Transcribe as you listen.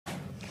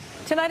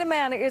Tonight, a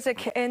man is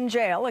in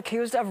jail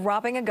accused of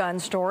robbing a gun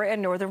store in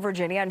Northern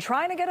Virginia and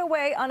trying to get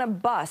away on a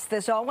bus.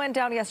 This all went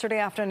down yesterday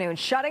afternoon,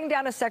 shutting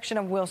down a section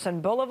of Wilson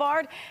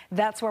Boulevard.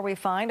 That's where we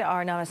find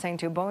our Nana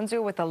Saintu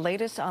Bonzu with the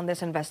latest on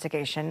this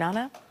investigation.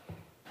 Nana?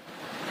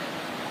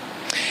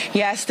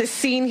 Yes, the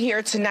scene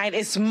here tonight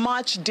is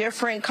much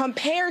different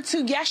compared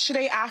to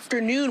yesterday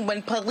afternoon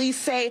when police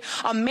say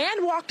a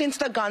man walked into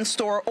the gun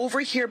store over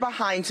here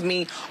behind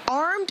me,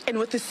 armed and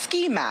with a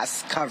ski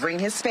mask covering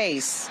his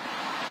face.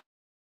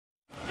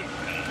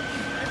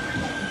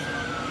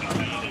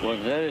 Was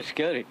very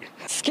scary.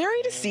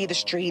 Scary to see the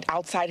street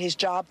outside his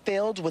job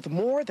filled with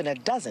more than a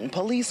dozen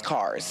police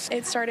cars.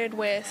 It started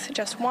with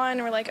just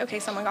one. We're like, okay,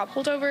 someone got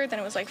pulled over. Then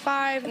it was like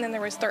 5, and then there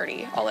was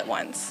 30 all at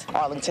once.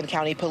 Arlington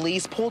County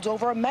Police pulled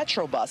over a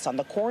Metrobus on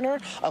the corner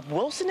of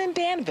Wilson and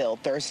Danville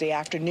Thursday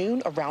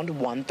afternoon around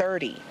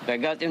 1:30. They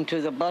got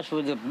into the bus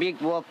with a big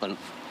weapon.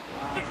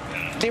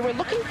 They were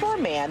looking for a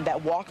man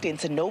that walked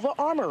into Nova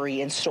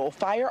Armory and stole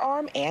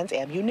firearm and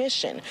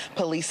ammunition.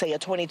 Police say a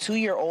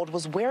 22-year-old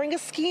was wearing a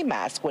ski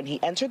mask when he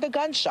entered the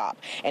gun shop.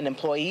 An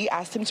employee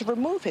asked him to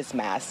remove his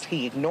mask.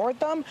 He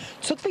ignored them,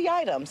 took the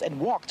items, and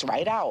walked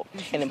right out.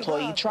 An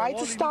employee tried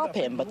to stop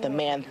him, but the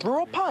man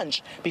threw a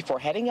punch before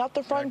heading out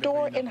the front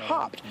door and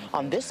hopped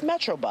on this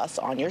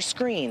Metrobus on your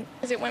screen.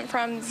 It went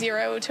from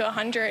 0 to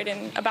 100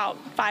 in about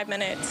 5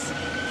 minutes.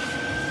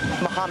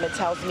 Muhammad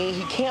tells me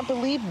he can't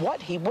believe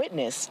what he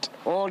witnessed.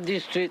 All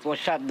this street was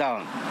shut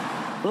down.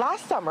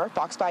 Last summer,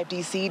 Fox 5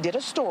 DC did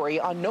a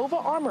story on Nova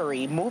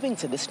Armory moving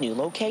to this new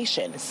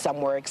location. Some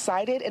were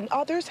excited and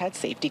others had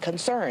safety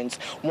concerns.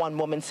 One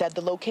woman said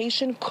the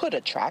location could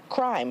attract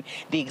crime.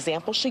 The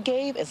example she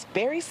gave is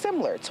very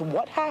similar to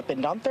what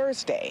happened on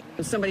Thursday.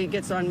 If somebody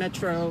gets on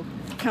Metro,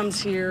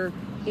 comes here,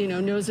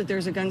 knows that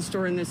there's a gun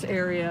store in this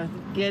area,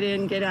 get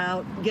in, get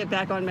out, get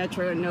back on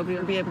Metro, and nobody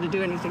will be able to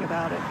do anything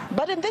about it.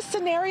 But in this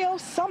scenario,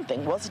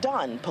 something was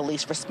done.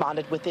 Police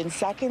responded within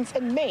seconds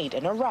and made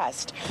an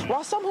arrest.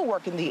 While some who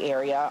work in the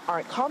area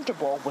aren't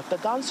comfortable with the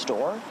gun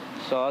store,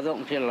 So I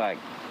don't feel like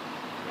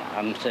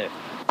I'm safe.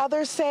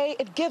 others say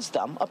it gives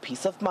them a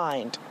peace of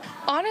mind.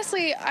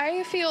 Honestly,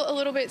 I feel a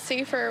little bit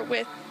safer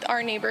with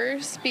our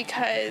neighbors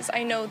because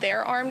I know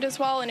they're armed as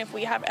well, and if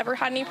we have ever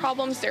had any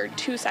problems, they're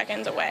 2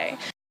 seconds away.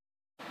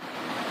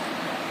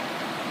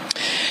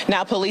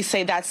 Now, police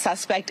say that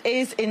suspect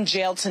is in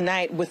jail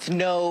tonight with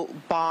no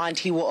bond.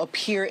 He will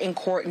appear in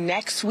court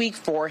next week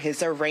for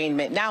his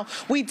arraignment. Now,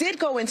 we did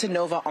go into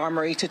Nova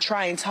Armory to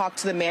try and talk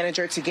to the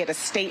manager to get a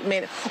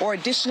statement or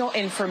additional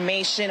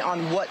information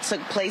on what took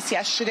place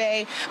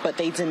yesterday, but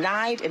they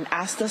denied and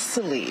asked us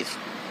to leave.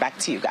 Back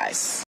to you guys.